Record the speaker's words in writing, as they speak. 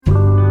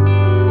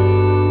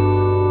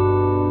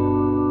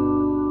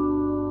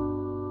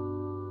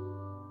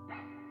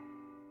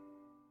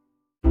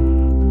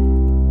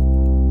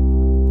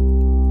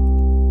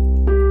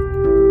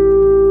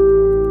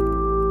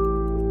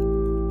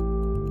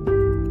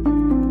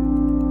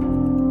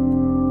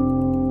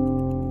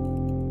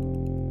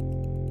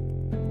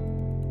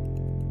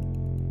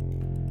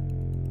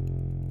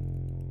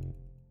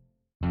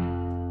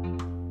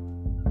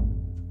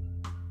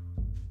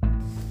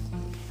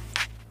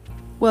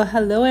Well,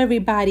 hello,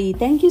 everybody.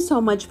 Thank you so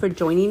much for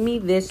joining me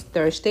this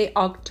Thursday,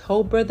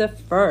 October the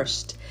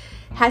 1st.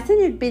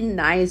 Hasn't it been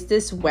nice,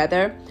 this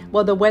weather?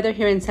 Well, the weather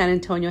here in San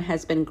Antonio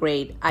has been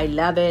great. I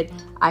love it.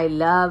 I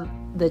love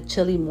the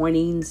chilly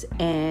mornings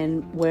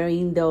and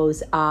wearing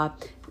those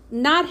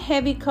not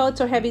heavy coats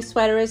or heavy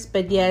sweaters,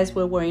 but yes,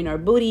 we're wearing our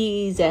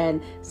booties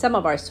and some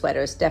of our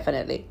sweaters,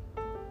 definitely.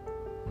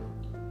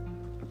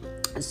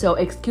 So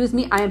excuse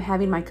me, I am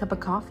having my cup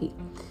of coffee.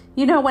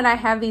 You know, when I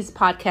have these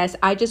podcasts,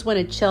 I just want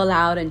to chill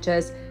out and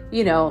just,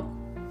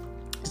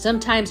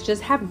 sometimes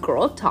just have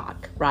girl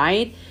talk,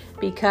 right?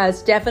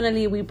 Because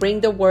definitely we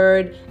bring the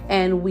word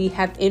and we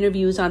have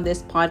interviews on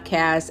this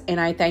podcast. And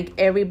I thank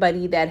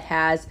everybody that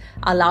has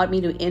allowed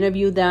me to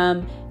interview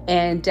them,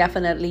 and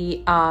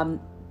definitely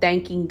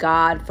thanking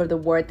God for the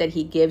word that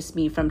he gives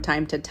me from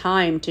time to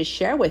time to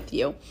share with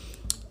you.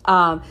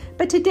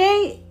 But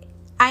today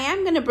I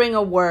am going to bring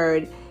a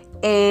word.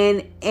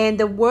 And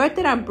the word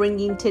that I'm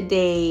bringing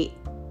today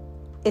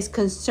is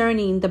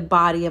concerning the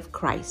body of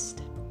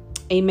Christ.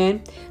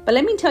 Amen. But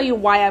let me tell you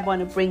why I want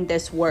to bring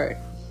this word.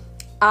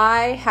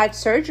 I had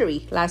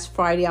surgery last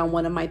Friday on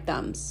one of my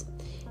thumbs.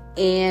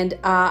 And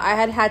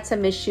I had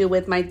some issue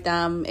with my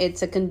thumb.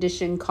 It's a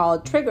condition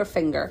called trigger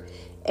finger.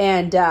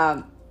 And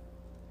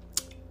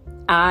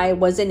I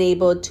wasn't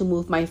able to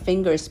move my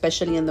finger,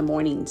 especially in the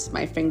mornings.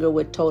 My finger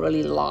would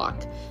totally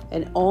lock.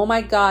 And oh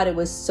my God, it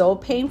was so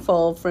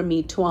painful for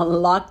me to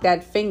unlock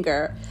that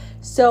finger.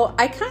 So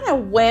I kind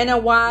of went a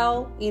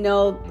while,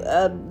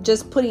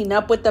 just putting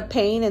up with the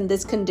pain in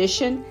this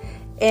condition.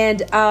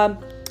 And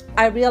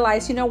I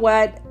realized, you know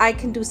what, I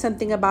can do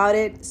something about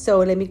it. So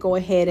let me go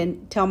ahead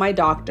and tell my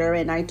doctor.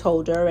 And I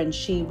told her, and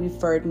she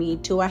referred me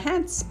to a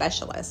hand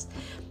specialist.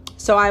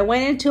 So I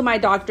went into my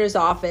doctor's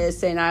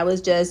office, and I was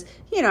just,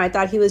 I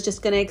thought he was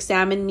just going to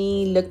examine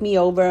me, look me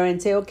over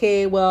and say,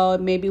 okay, well,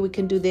 maybe we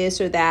can do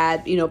this or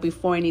that,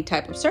 before any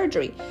type of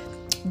surgery.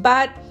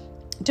 But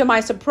to my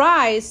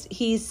surprise,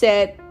 he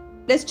said,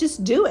 let's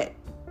just do it.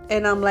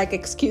 And I'm like,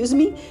 excuse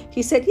me?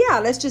 He said, yeah,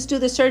 let's just do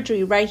the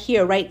surgery right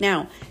here, right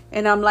now.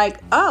 And I'm like,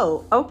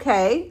 oh,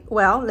 okay,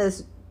 well,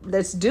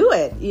 let's do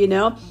it.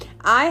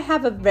 I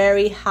have a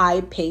very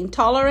high pain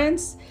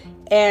tolerance.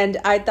 And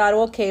I thought,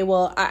 okay,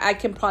 well, I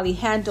can probably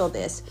handle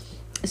this.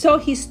 So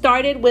he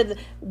started with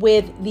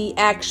the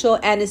actual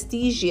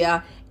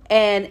anesthesia.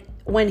 And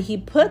when he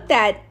put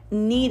that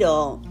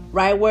needle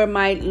right where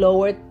my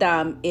lower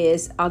thumb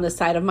is on the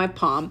side of my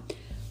palm,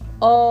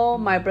 oh,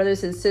 my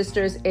brothers and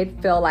sisters,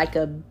 it felt like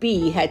a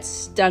bee had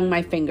stung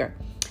my finger.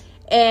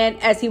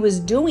 And as he was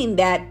doing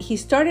that, he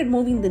started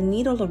moving the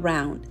needle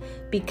around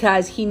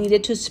because he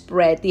needed to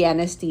spread the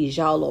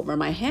anesthesia all over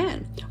my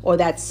hand, or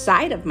that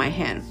side of my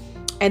hand.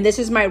 And this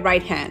is my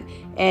right hand.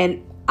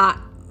 And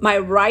my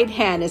right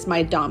hand is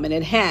my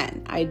dominant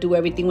hand. I do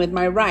everything with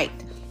my right.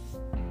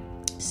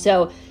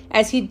 So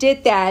as he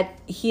did that,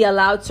 he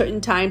allowed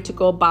certain time to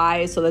go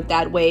by so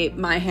that way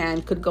my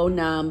hand could go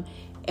numb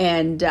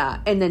and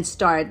then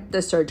start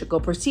the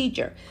surgical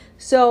procedure.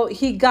 So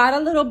he got a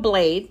little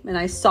blade, and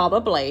I saw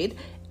the blade,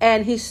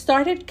 and he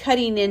started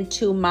cutting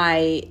into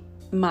my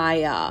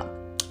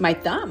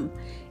thumb.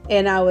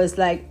 And I was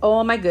like,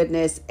 oh my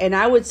goodness. And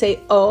I would say,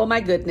 oh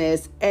my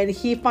goodness. And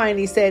he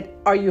finally said,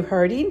 are you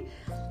hurting?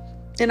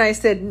 And I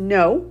said,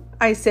 no.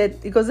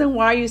 He goes, then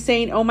why are you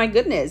saying, oh my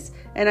goodness?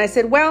 And I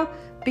said, well,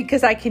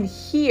 because I can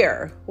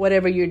hear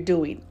whatever you're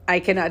doing. I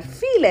cannot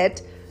feel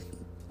it,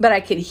 but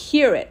I can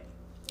hear it,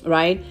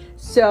 right?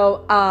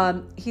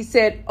 So he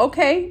said,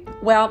 okay,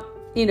 well,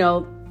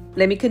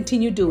 let me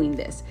continue doing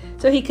this.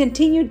 So he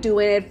continued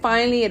doing it.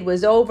 Finally, it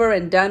was over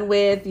and done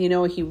with.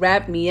 He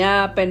wrapped me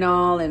up and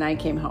all, and I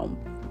came home.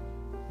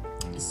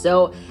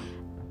 So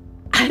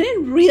I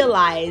didn't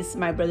realize,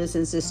 my brothers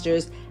and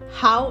sisters,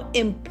 how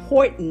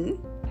important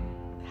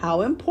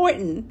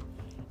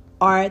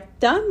our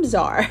thumbs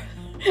are.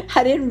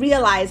 I didn't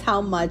realize how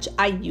much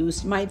I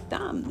used my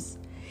thumbs.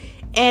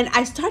 And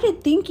I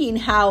started thinking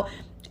how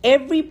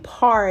every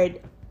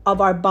part of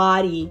our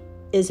body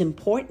is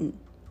important.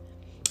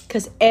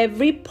 Because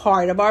every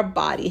part of our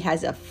body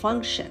has a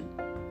function.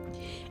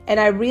 And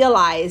I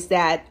realized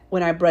that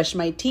when I brush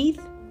my teeth,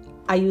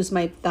 I use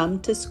my thumb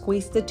to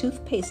squeeze the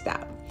toothpaste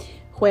out.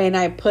 When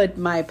I put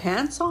my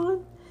pants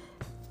on,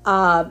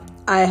 I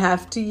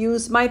have to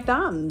use my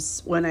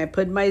thumbs. When I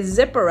put my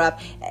zipper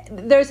up,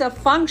 there's a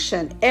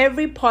function.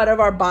 Every part of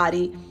our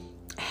body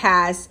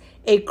has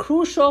a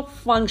crucial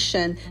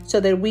function so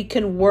that we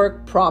can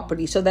work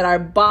properly, so that our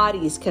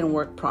bodies can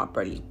work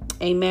properly.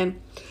 Amen.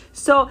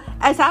 So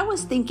as I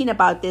was thinking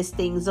about these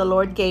things, the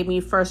Lord gave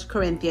me 1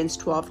 Corinthians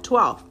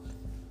 12:12.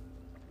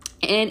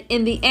 And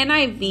in the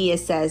NIV, it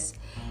says,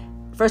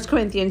 1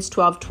 Corinthians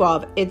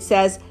 12:12, it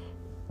says,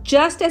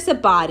 just as a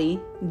body,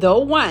 though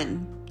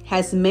one,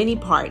 has many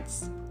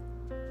parts,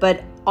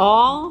 but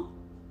all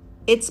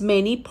its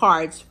many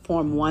parts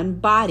form one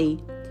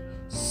body,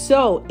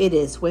 so it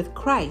is with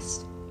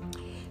Christ.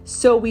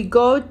 So we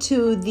go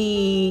to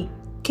the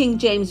King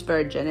James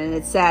Version, and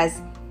it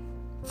says,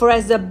 for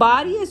as the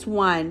body is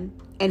one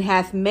and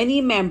hath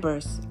many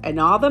members, and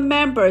all the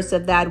members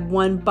of that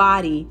one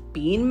body,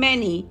 being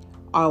many,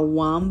 are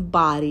one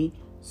body,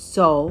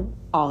 so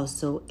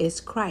also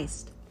is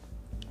Christ.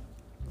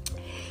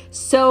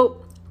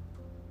 So,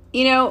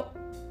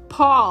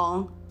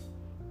 Paul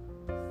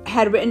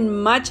had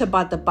written much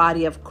about the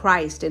body of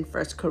Christ in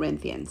 1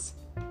 Corinthians.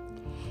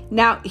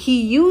 Now,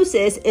 he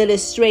uses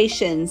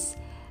illustrations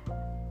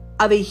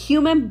of a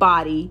human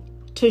body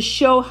to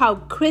show how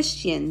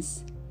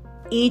Christians,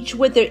 each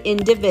with their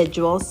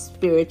individual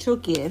spiritual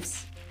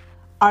gifts,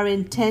 are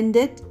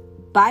intended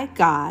by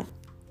God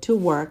to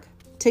work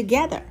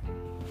together.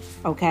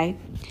 Okay?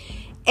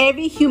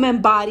 Every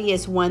human body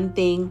is one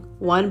thing,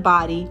 one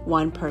body,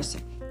 one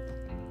person.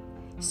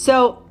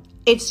 So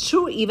it's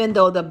true, even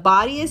though the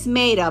body is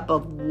made up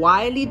of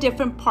widely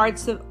different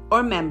parts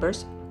or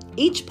members,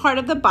 each part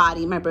of the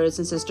body, my brothers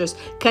and sisters,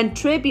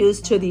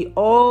 contributes to the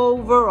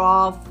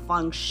overall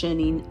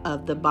functioning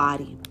of the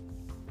body.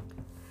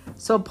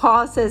 So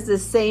Paul says the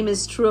same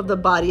is true of the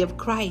body of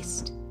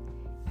Christ.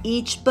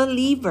 Each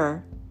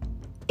believer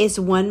is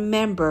one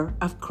member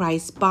of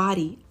Christ's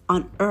body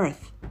on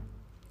earth.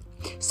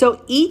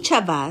 So each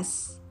of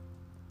us,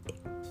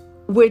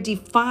 we're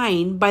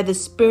defined by the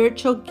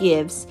spiritual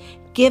gifts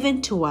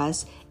given to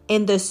us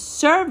in the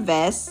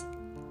service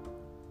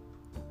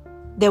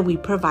that we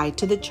provide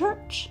to the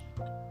church.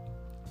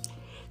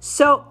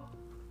 So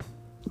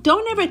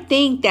don't ever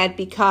think that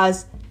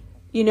because,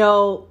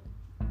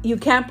 you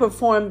can't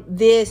perform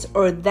this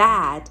or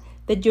that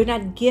you're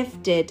not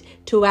gifted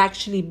to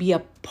actually be a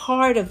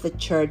part of the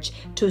church,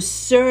 to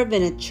serve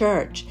in a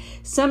church.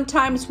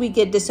 Sometimes we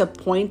get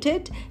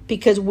disappointed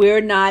because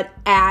we're not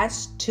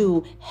asked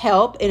to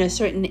help in a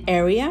certain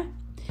area.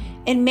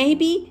 And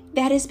maybe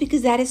that is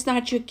because that is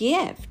not your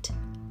gift.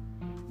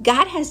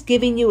 God has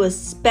given you a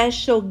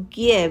special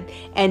gift,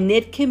 and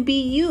it can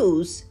be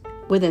used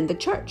within the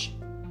church.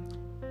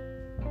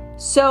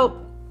 So,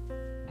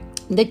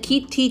 the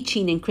key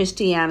teaching in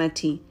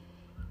Christianity,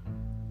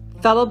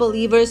 fellow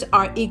believers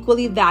are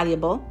equally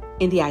valuable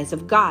in the eyes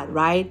of God,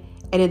 right?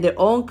 And in their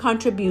own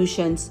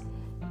contributions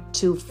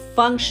to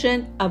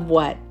function of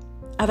what?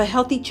 Of a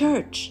healthy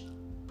church,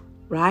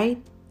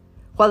 right?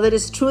 While it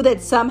is true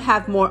that some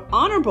have more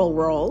honorable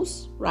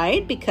roles,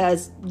 right?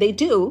 Because they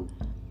do.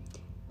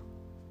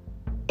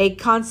 A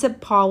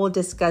concept Paul will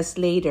discuss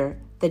later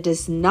that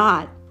does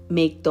not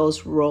make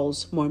those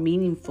roles more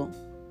meaningful.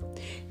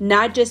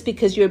 Not just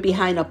because you're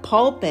behind a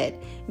pulpit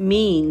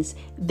means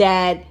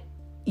that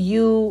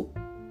you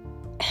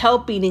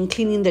helping and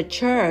cleaning the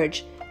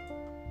church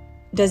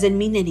doesn't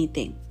mean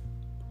anything.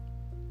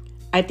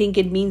 I think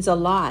it means a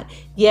lot.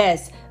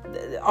 Yes,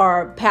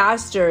 our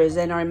pastors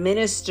and our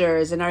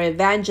ministers and our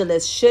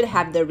evangelists should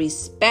have the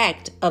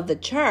respect of the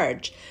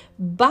church,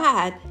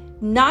 but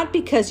not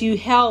because you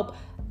help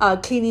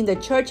cleaning the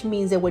church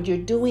means that what you're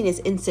doing is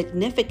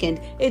insignificant.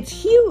 It's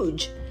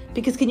huge.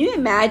 Because can you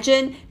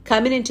imagine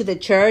coming into the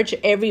church,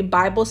 every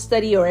Bible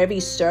study or every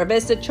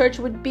service, the church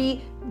would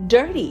be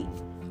dirty.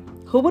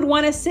 Who would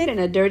want to sit in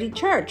a dirty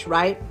church,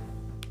 right?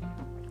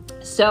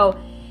 So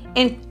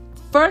in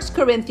 1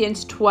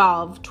 Corinthians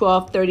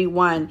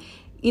 12:31,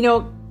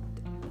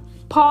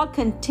 Paul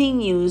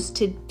continues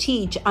to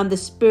teach on the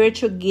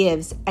spiritual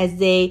gifts as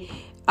they,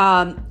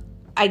 as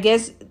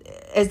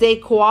they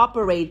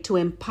cooperate to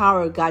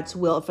empower God's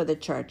will for the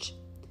church.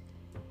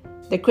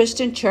 The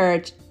Christian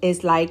church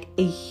is like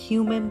a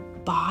human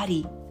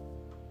body.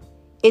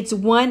 It's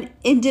one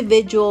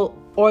individual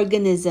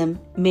organism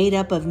made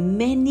up of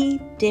many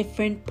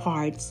different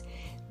parts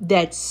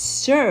that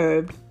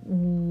serve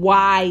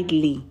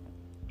widely,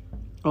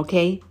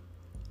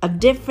 of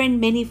different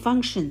many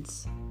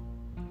functions.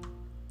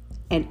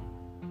 And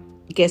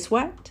guess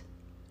what?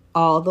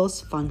 All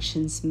those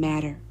functions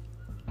matter.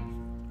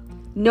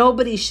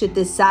 Nobody should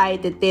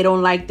decide that they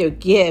don't like their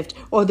gift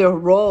or their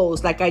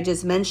roles, like I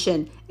just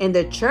mentioned, in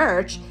the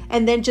church,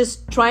 and then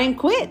just try and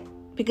quit,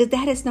 because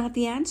that is not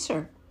the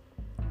answer.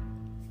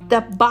 The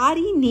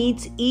body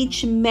needs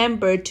each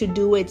member to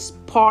do its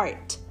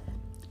part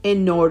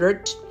in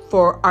order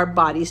for our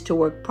bodies to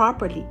work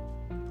properly.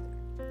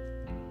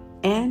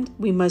 And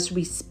we must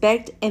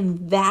respect and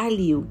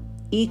value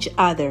each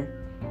other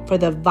for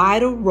the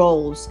vital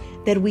roles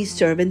that we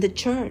serve in the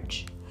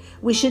church.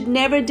 We should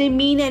never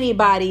demean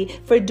anybody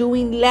for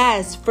doing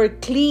less, for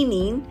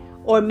cleaning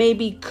or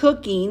maybe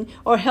cooking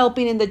or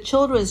helping in the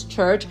children's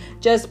church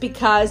just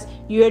because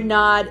you're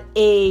not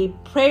a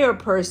prayer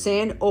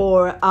person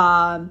or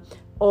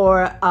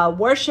a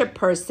worship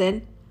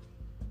person.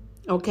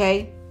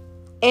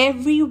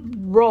 Every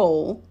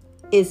role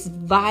is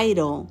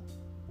vital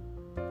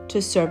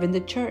to serve in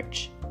the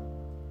church.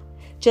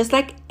 Just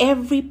like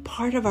every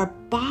part of our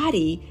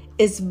body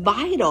is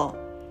vital.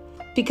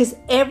 Because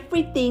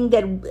everything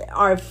that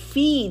our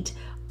feet,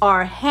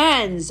 our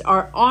hands,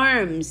 our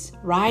arms,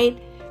 right?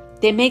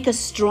 They make us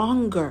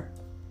stronger.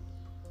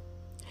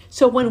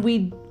 So when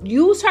we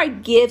use our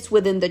gifts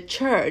within the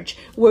church,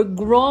 we're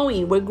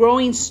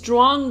growing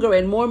stronger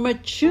and more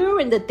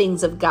mature in the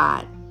things of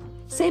God.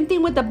 Same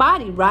thing with the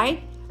body,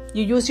 right?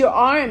 You use your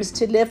arms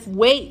to lift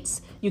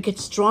weights. you get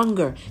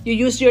stronger. You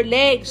use your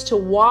legs to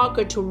walk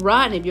or to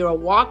run if you're a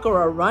walker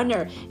or a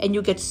runner, and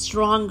you get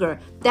stronger.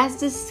 That's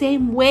the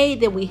same way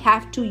that we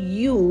have to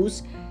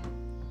use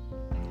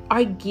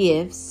our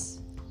gifts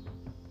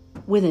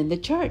within the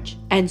church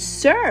and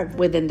serve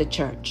within the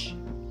church.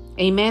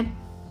 Amen.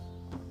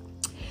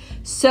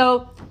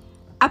 So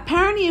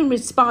apparently, in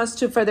response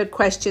to further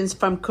questions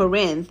from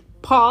Corinth,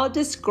 Paul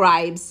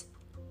describes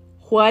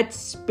what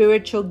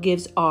spiritual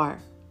gifts are,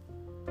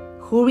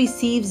 who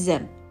receives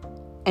them,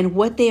 and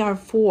what they are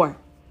for.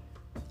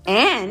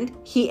 And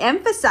he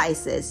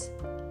emphasizes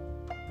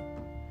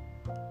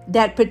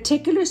that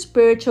particular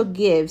spiritual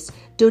gifts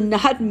do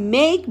not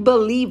make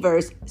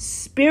believers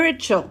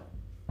spiritual.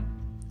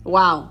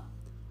 Wow.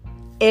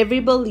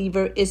 Every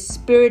believer is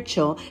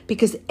spiritual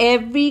because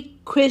every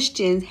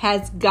Christian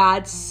has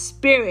God's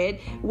Spirit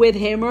with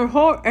him or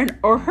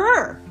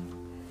her.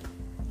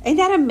 Ain't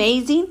that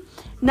amazing?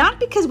 Not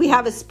because we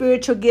have a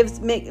spiritual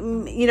gift,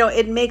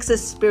 it makes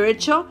us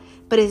spiritual,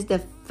 but it's the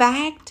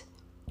fact,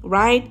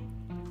 right,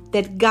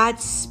 that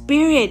God's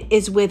Spirit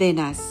is within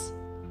us.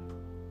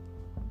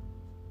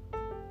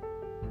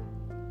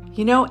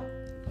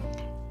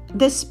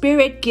 The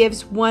Spirit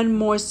gives one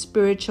more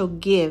spiritual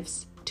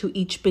gifts to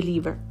each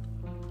believer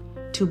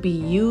to be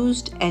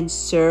used and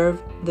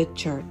serve the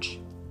church.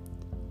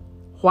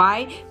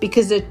 Why?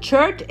 Because the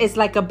church is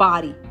like a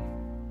body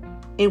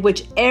in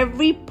which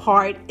every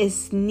part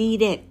is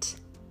needed.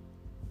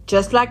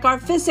 Just like our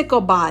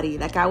physical body,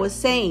 like I was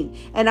saying.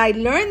 And I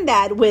learned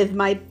that with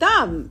my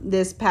thumb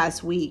this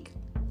past week.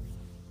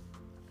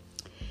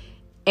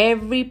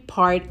 Every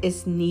part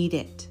is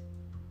needed.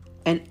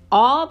 And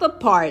all the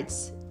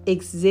parts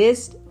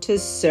exist to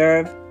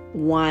serve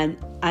one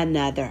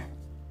another.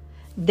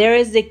 There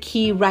is the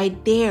key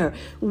right there.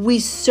 We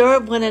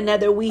serve one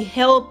another. We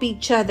help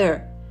each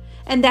other.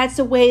 And that's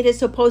the way it is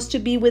supposed to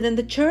be within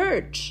the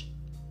church.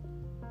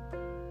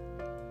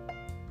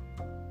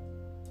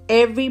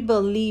 Every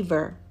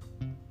believer,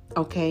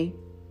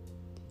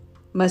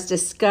 must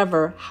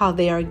discover how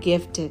they are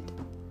gifted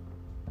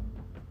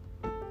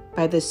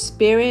by the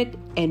Spirit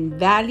and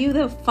value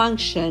the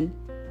function,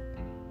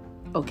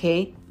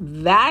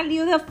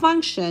 value the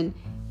function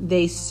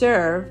they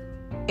serve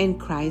in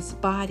Christ's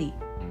body.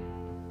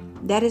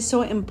 That is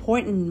so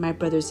important, my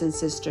brothers and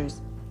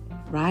sisters,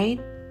 right?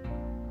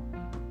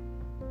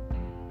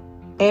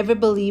 Every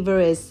believer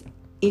is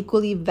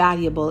equally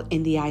valuable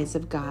in the eyes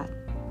of God.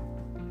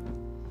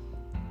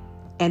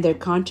 And their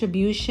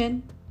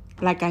contribution,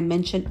 like I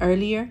mentioned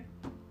earlier,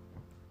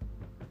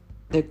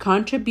 their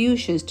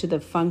contributions to the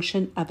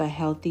function of a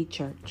healthy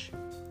church.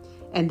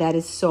 And that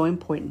is so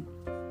important.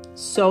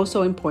 So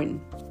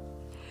important.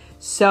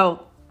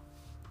 So,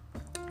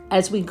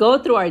 as we go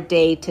through our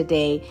day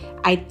today,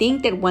 I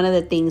think that one of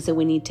the things that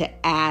we need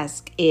to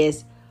ask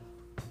is,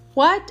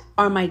 what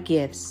are my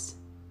gifts?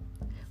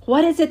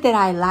 What is it that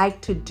I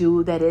like to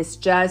do that is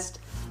just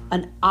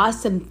an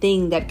awesome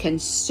thing that can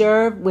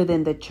serve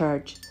within the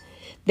church,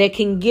 that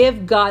can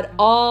give God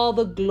all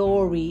the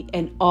glory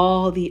and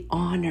all the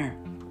honor?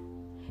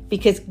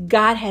 Because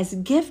God has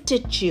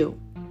gifted you.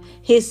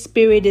 His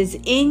Spirit is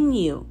in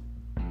you.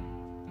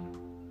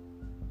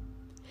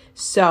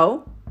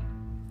 So,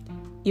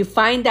 you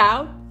find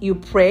out, you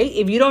pray.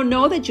 If you don't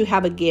know that you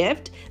have a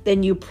gift,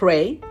 then you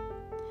pray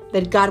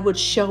that God would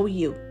show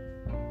you.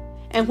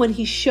 And when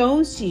He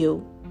shows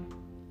you,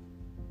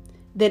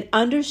 then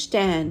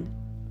understand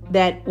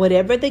that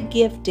whatever the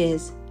gift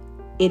is,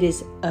 it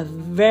is a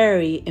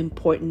very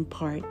important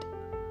part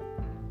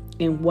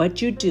in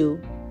what you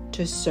do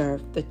to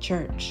serve the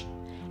church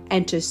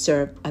and to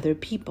serve other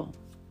people,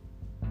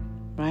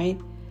 right?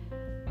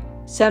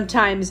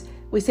 Sometimes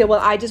we say, well,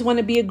 I just want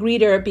to be a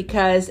greeter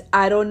because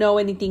I don't know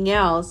anything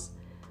else.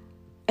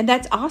 And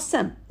that's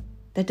awesome.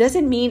 That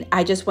doesn't mean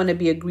I just want to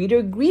be a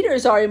greeter.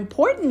 Greeters are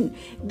important.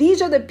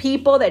 These are the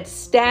people that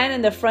stand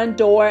in the front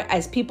door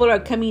as people are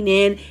coming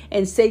in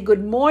and say,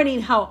 good morning,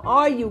 how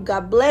are you?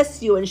 God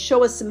bless you, and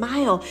show a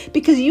smile,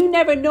 because you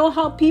never know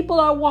how people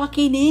are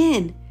walking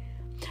in.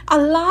 A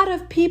lot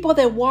of people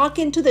that walk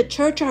into the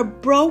church are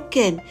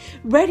broken,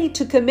 ready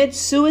to commit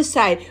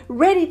suicide,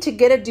 ready to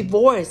get a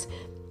divorce.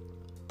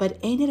 But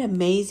ain't it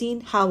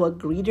amazing how a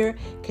greeter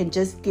can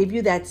just give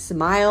you that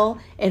smile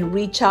and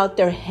reach out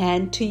their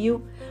hand to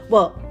you?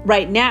 Well,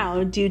 right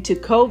now, due to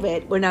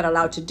COVID, we're not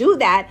allowed to do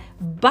that,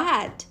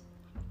 but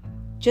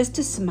just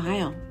a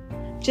smile,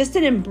 just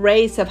an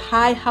embrace of,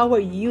 hi, how are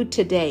you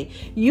today?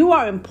 You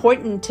are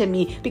important to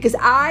me because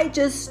I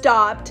just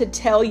stopped to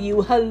tell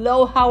you,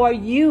 hello, how are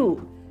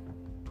you?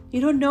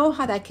 You don't know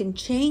how that can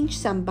change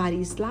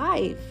somebody's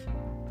life.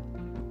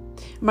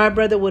 My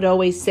brother would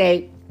always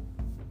say,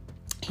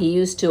 he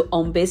used to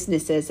own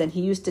businesses, and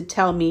he used to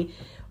tell me,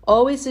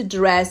 always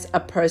address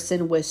a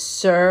person with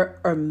sir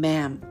or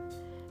ma'am,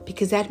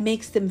 because that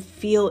makes them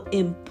feel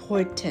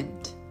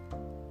important.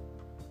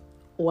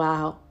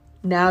 Wow.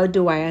 Now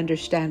do I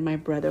understand my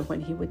brother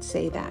when he would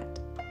say that.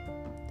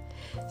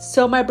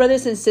 So my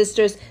brothers and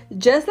sisters,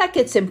 just like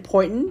it's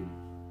important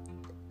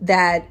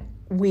that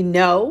we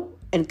know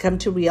and come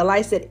to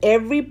realize that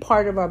every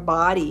part of our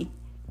body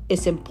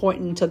is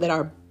important so that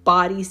our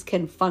bodies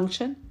can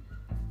function,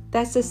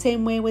 that's the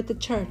same way with the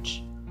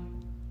church.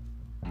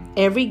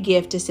 Every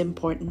gift is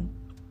important.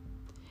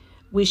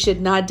 We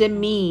should not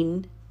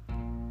demean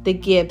the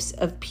gifts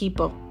of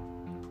people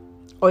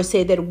or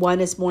say that one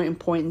is more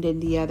important than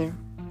the other.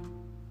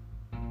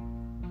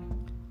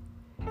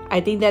 I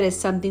think that is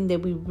something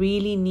that we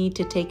really need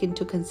to take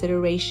into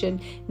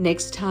consideration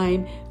next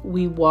time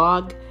we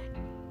walk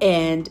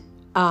and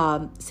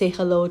say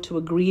hello to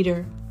a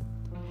greeter,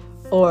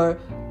 or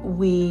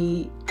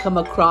we come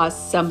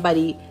across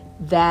somebody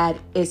that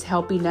is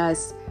helping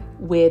us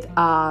with,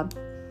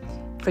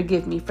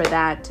 forgive me for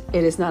that,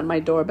 it is not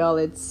my doorbell,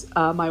 it's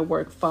my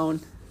work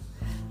phone.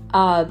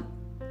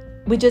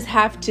 We just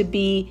have to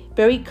be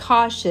very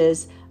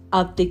cautious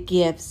of the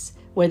gifts,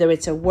 whether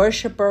it's a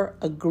worshiper,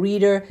 a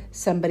greeter,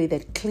 somebody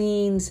that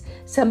cleans,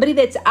 somebody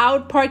that's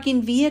out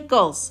parking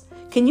vehicles.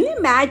 Can you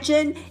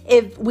imagine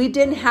if we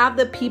didn't have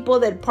the people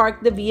that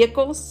park the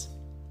vehicles?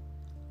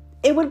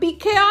 It would be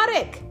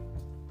chaotic.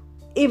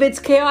 If it's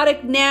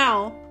chaotic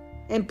now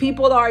and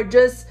people are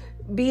just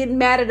being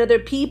mad at other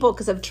people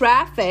because of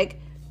traffic,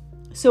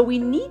 so we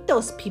need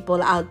those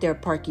people out there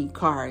parking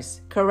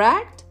cars,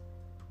 correct?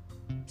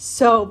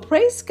 So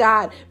praise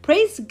God.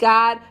 Praise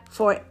God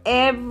for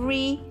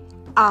every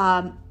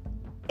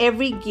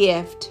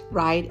gift,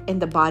 right, in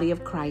the body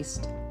of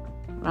Christ,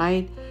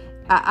 right?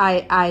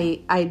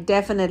 I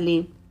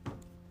definitely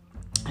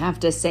have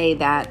to say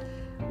that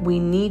we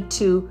need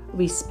to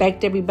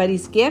respect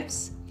everybody's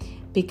gifts,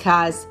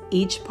 because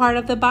each part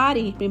of the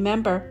body,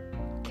 remember,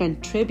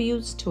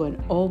 contributes to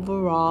an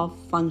overall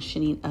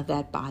functioning of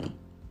that body,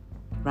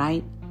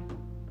 right?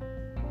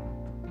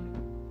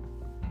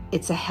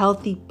 It's a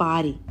healthy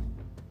body.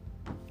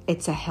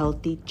 It's a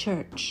healthy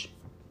church.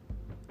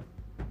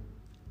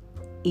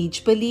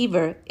 Each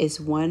believer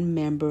is one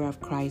member of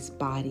Christ's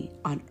body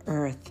on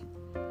earth.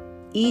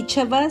 Each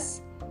of us,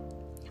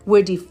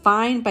 we're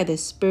defined by the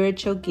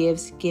spiritual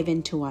gifts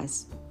given to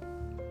us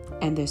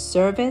and the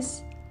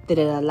service that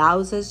it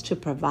allows us to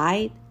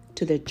provide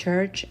to the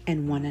church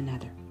and one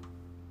another.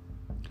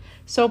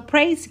 So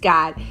praise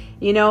God.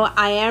 You know,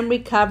 I am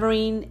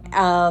recovering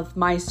of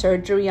my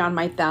surgery on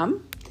my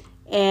thumb,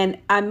 and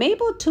I'm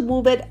able to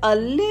move it a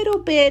little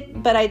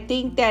bit, but I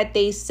think that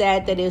they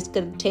said that it's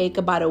going to take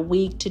about a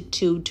week to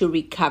 2 to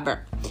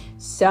recover.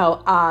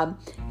 So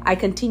I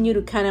continue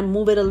to kind of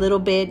move it a little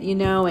bit, you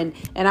know, and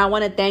I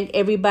want to thank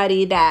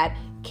everybody that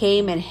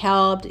came and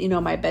helped. You know,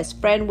 my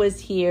best friend was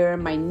here.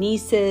 My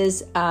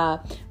nieces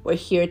were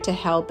here to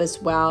help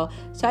as well.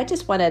 So I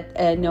just want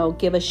to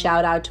give a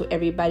shout out to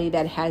everybody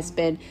that has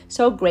been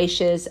so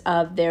gracious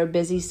of their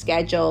busy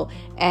schedule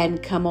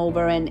and come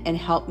over and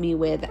help me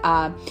with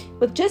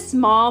just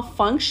small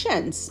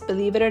functions,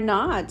 believe it or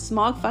not,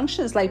 small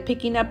functions like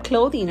picking up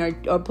clothing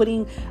or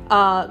putting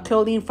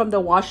clothing from the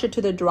washer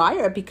to the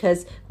dryer,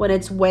 because when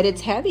it's wet,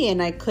 it's heavy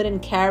and I couldn't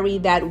carry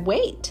that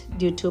weight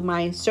due to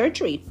my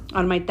surgery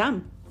on my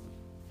thumb.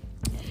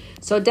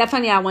 So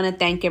definitely I want to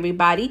thank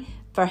everybody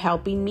for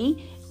helping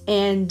me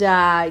and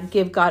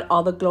give God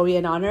all the glory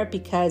and honor,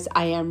 because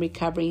I am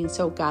recovering.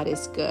 So God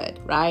is good,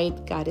 right?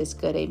 God is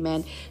good.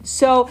 Amen.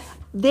 So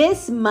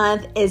this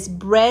month is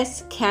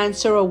Breast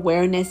Cancer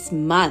Awareness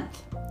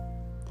Month.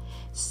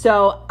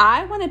 So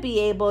I want to be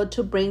able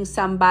to bring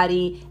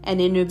somebody and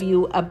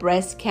interview a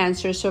breast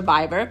cancer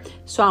survivor.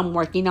 So I'm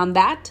working on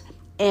that.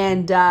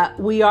 And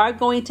we are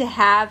going to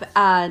have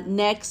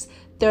next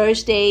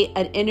Thursday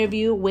an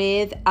interview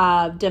with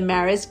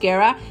Damaris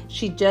Guerra.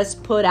 She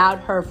just put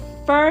out her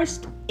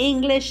first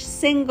English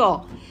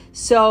single.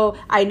 So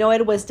I know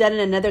it was done in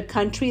another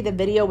country. The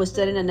video was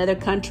done in another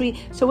country.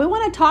 So we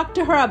want to talk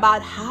to her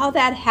about how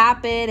that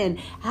happened and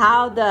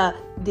how the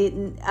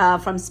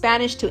from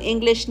Spanish to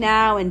English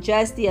now, and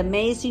just the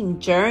amazing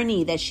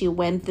journey that she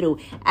went through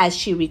as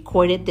she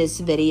recorded this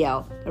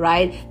video,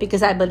 right?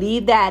 Because I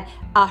believe that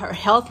her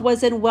health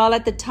wasn't well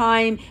at the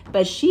time,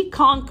 but she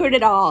conquered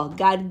it all.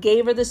 God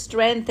gave her the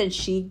strength and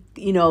she,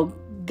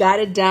 got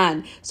it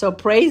done. So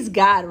praise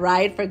God,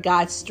 right? For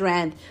God's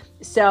strength.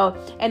 So,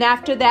 and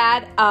after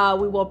that,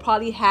 we will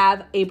probably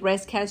have a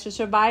breast cancer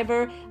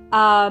survivor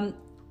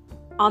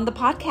on the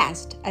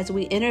podcast as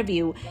we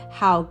interview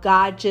how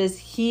God just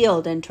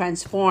healed and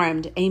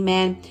transformed.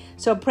 Amen.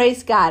 So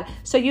praise God.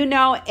 So,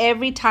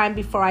 every time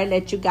before I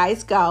let you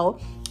guys go,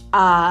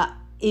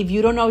 if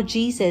you don't know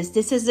Jesus,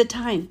 this is the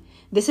time.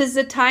 This is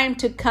the time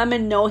to come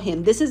and know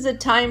him. This is the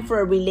time for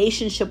a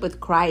relationship with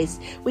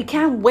Christ. We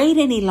can't wait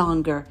any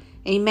longer.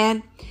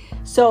 Amen.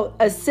 So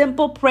a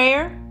simple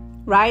prayer,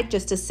 right?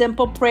 Just a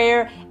simple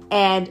prayer.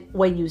 And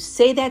when you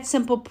say that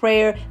simple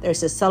prayer,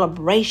 there's a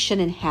celebration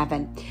in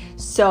heaven.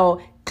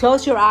 So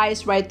close your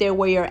eyes right there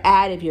where you're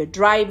at, if you're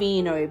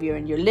driving or if you're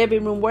in your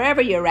living room,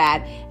 wherever you're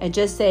at, and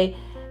just say,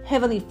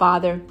 Heavenly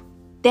Father,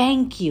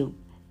 thank you.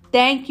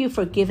 Thank you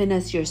for giving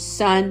us your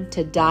Son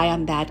to die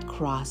on that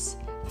cross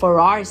for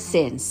our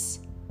sins.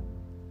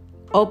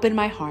 Open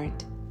my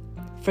heart,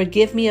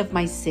 forgive me of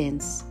my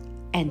sins,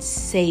 and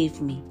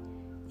save me.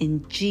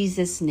 In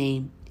Jesus'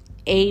 name,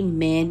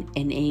 amen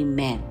and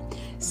amen.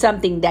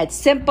 something that's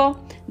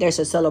simple. There's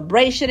a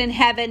celebration in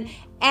heaven,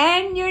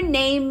 and your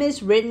name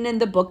is written in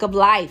the book of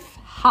life.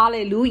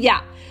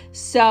 Hallelujah.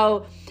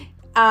 So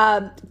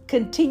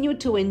continue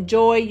to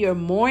enjoy your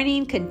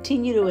morning.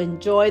 Continue to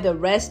enjoy the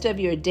rest of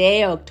your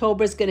day.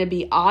 October is going to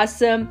be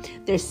awesome.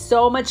 There's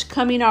so much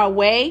coming our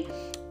way,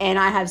 and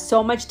I have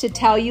so much to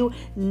tell you.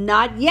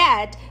 Not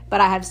yet, but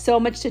I have so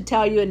much to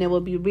tell you, and it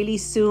will be really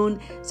soon.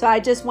 So I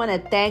just want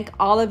to thank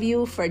all of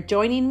you for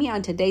joining me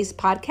on today's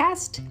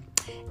podcast.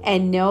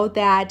 And know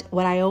that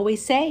what I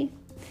always say,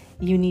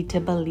 you need to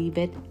believe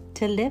it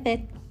to live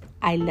it.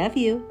 I love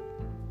you.